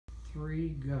3,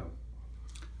 go.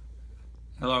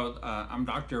 Hello, I'm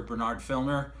Dr. Bernard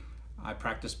Filner. I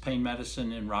practice pain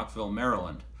medicine in Rockville,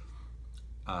 Maryland.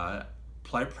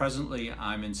 Presently,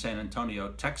 I'm in San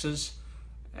Antonio, Texas,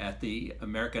 at the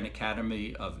American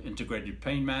Academy of Integrated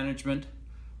Pain Management.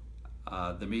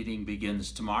 The meeting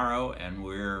begins tomorrow, and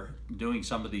we're doing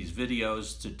some of these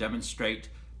videos to demonstrate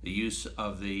the use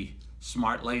of the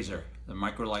Smart Laser, the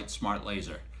MicroLight Smart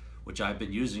Laser, which I've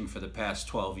been using for the past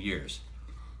 12 years.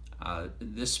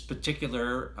 This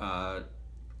particular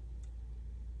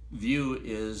view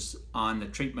is on the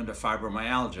treatment of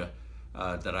fibromyalgia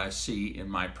that I see in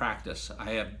my practice.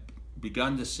 I have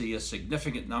begun to see a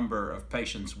significant number of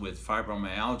patients with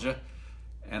fibromyalgia,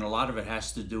 and a lot of it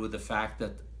has to do with the fact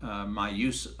that my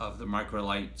use of the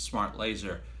MicroLight Smart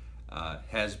Laser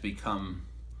has become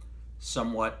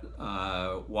somewhat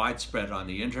widespread on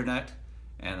the internet,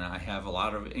 and I have a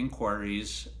lot of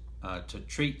inquiries to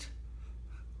treat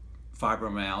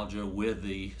fibromyalgia with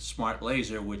the Smart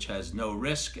Laser, which has no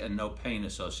risk and no pain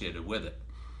associated with it.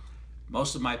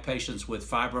 Most of my patients with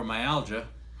fibromyalgia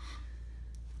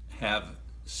have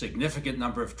significant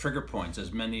number of trigger points,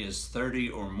 as many as 30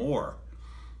 or more,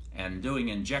 and doing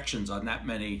injections on that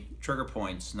many trigger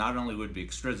points not only would be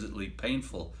exquisitely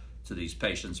painful to these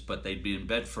patients, but they'd be in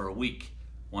bed for a week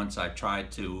once I tried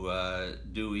to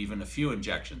do even a few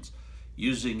injections.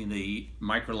 Using the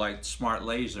MicroLight Smart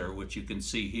Laser, which you can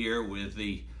see here with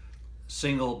the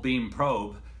single beam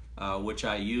probe, which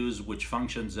I use, which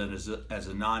functions as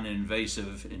a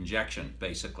non-invasive injection,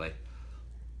 basically.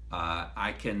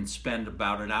 I can spend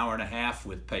about an hour and a half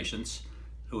with patients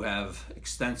who have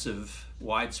extensive,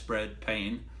 widespread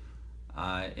pain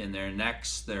in their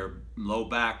necks, their low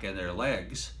back, and their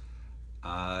legs,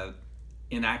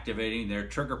 inactivating their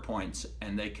trigger points,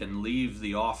 and they can leave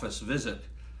the office visit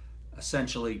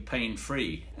essentially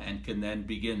pain-free and can then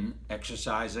begin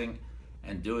exercising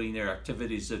and doing their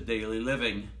activities of daily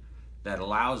living that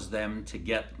allows them to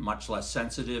get much less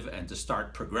sensitive and to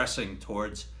start progressing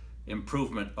towards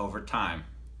improvement over time.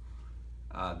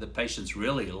 The patients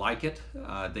really like it.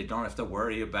 They don't have to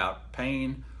worry about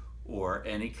pain or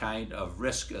any kind of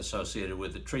risk associated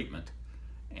with the treatment.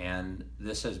 And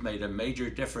this has made a major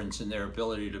difference in their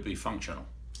ability to be functional.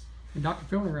 And Dr.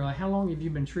 Filner, how long have you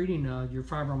been treating your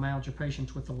fibromyalgia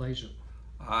patients with the laser?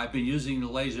 I've been using the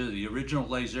laser, the original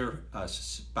laser,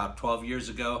 about 12 years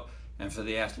ago, and for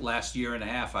the last year and a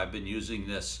half I've been using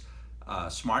this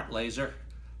Smart Laser.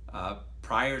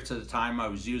 Prior to the time I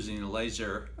was using the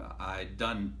laser, I'd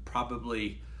done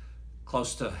probably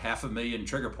close to 500,000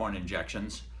 trigger point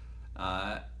injections.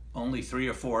 Only 3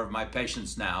 or 4 of my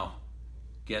patients now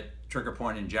get trigger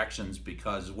point injections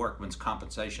because workman's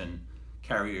compensation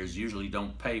carriers usually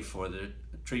don't pay for the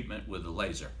treatment with the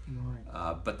laser.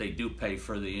 Right. But they do pay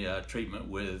for the treatment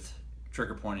with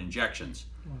trigger point injections.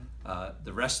 Right.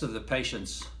 The rest of the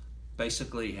patients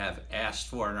basically have asked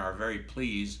for and are very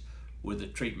pleased with the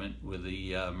treatment with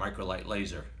the MicroLight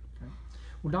Laser. Okay.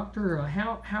 Well, Doctor,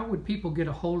 how would people get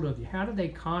a hold of you? How do they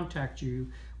contact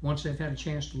you once they've had a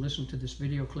chance to listen to this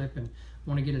video clip and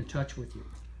want to get in touch with you?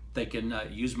 They can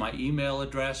use my email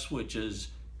address, which is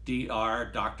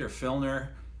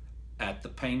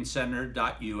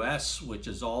drfilner@thepaincenter.us, which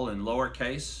is all in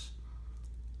lowercase,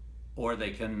 or they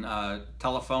can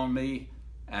telephone me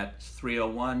at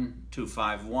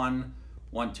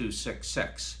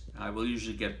 301-251-1266. I will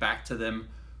usually get back to them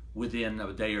within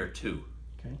a day or two.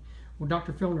 Okay. Well,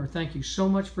 Dr. Filner, thank you so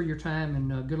much for your time,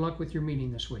 and good luck with your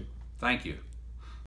meeting this week. Thank you.